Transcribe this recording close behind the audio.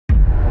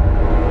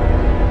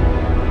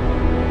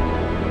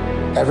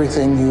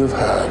everything you've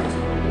heard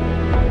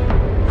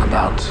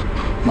about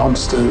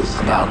monsters,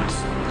 about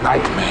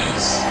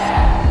nightmares,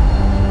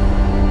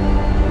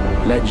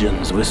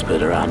 legends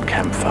whispered around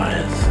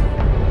campfires.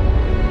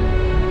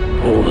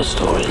 All the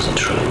stories are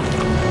true.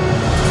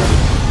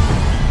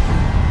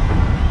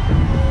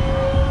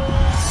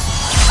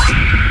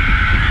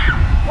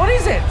 What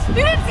is it?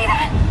 You didn't see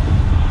that?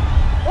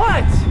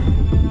 What?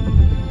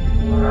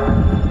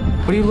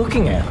 What are you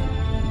looking at?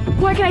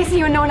 Why can I see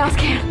you and no one else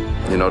can?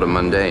 You're not a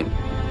mundane.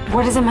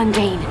 What is a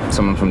mundane?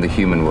 Someone from the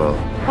human world.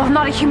 Well, if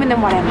not a human,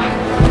 then what am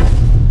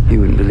I? You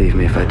wouldn't believe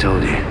me if I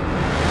told you.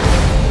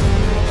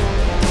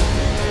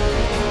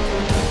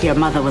 Your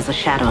mother was a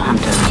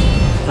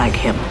Shadowhunter. Like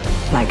him.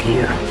 Like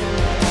you.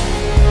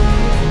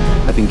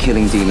 I've been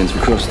killing demons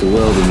across the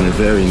world in their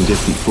varying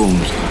different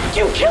forms.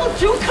 You killed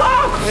 2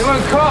 cops! They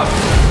weren't cops!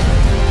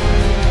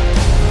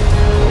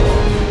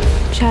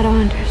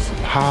 Shadowhunters.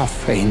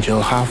 Half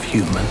angel, half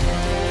human.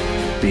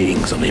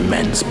 Beings of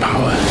immense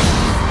power.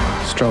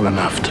 Strong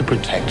enough to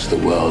protect the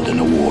world in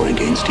a war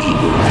against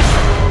evil.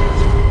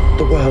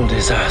 The world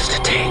is ours to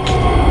take.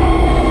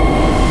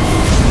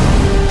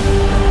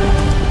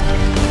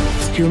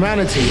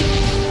 Humanity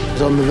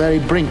is on the very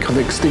brink of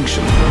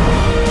extinction.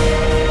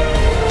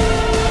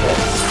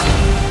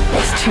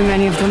 There's too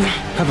many of them.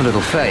 Have a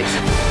little faith.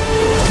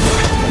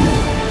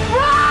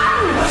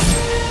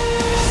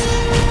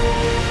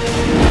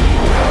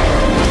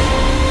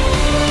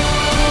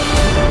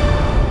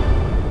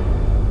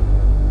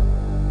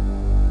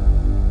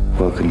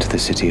 Welcome to the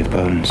City of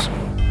Bones.